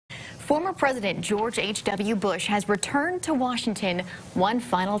Former President George H.W. Bush has returned to Washington one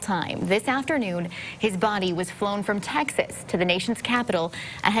final time. This afternoon, his body was flown from Texas to the nation's capital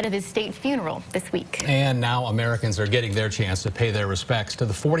ahead of his state funeral this week. And now Americans are getting their chance to pay their respects to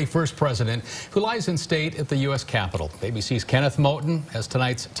the 41st president who lies in state at the U.S. Capitol. ABC's Kenneth Moten has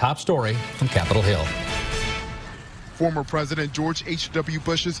tonight's top story from Capitol Hill. Former President George H.W.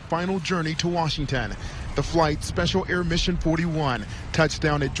 Bush's final journey to Washington. The flight, Special Air Mission 41,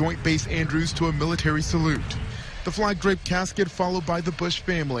 touchdown at Joint Base Andrews to a military salute. The flag-draped casket followed by the Bush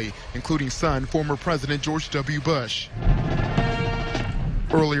family, including son, former President George W. Bush.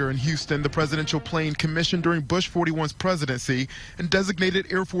 Earlier in Houston, the presidential plane commissioned during Bush 41's presidency and designated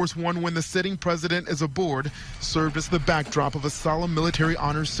Air Force One when the sitting president is aboard, served as the backdrop of a solemn military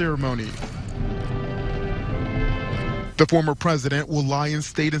honors ceremony. The former president will lie in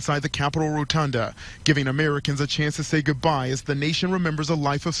state inside the Capitol Rotunda, giving Americans a chance to say goodbye as the nation remembers a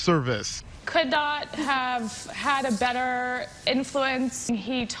life of service. Could not have had a better influence.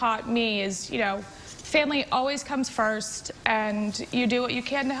 He taught me is, family always comes first, and you do what you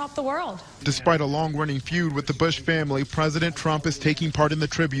can to help the world. Despite a long-running feud with the Bush family, President Trump is taking part in the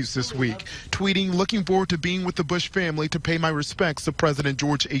tributes this week, tweeting, "Looking forward to being with the Bush family to pay my respects to President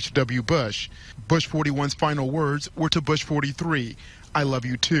George H.W. Bush." Bush 41's final words were to Bush 43, "I love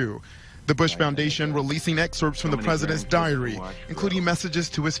you too." The Bush Foundation releasing excerpts from the president's diary, including messages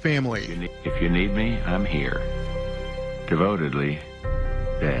to his family. If you need me, I'm here. Devotedly,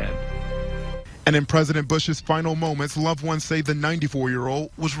 Dad. And in President Bush's final moments, loved ones say the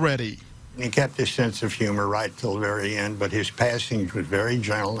 94-year-old was ready. He kept his sense of humor right till the very end, but his passing was very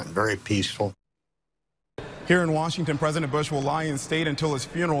gentle and very peaceful. Here in Washington, President Bush will lie in state until his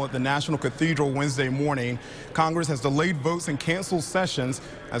funeral at the National Cathedral Wednesday morning. Congress has delayed votes and canceled sessions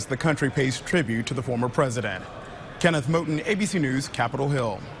as the country pays tribute to the former president. Kenneth Moten, ABC News, Capitol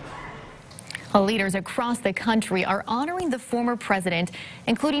Hill. Leaders across the country are honoring the former president,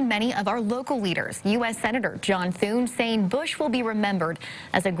 including many of our local leaders. U.S. Senator John Thune saying Bush will be remembered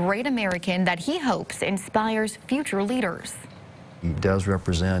as a great American that he hopes inspires future leaders. He does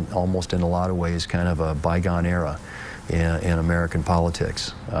represent, almost in a lot of ways, kind of a bygone era in American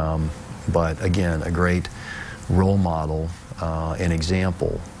politics. But again, a great role model, an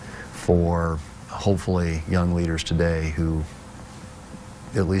example for hopefully young leaders today who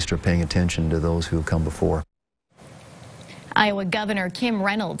at least are paying attention to those who have come before. Iowa Governor Kim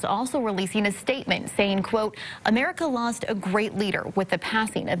Reynolds also releasing a statement saying, quote, "America lost a great leader with the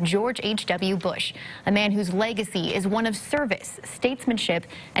passing of George H.W. Bush, a man whose legacy is one of service, statesmanship,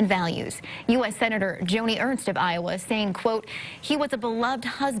 and values." U.S. Senator Joni Ernst of Iowa saying, quote, "He was a beloved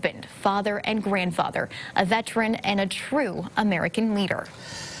husband, father, and grandfather, a veteran and a true American leader."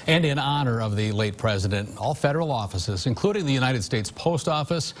 And in honor of the late president, all federal offices, including the United States Post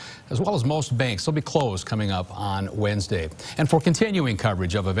Office, as well as most banks, will be closed coming up on Wednesday. And for continuing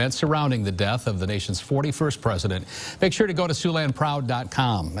coverage of events surrounding the death of the nation's 41st president, make sure to go to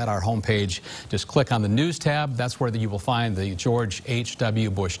SiouxlandProud.com. At our homepage, just click on the News tab. That's where you will find the George H.W.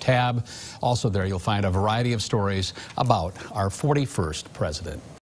 Bush tab. Also there, you'll find a variety of stories about our 41st president.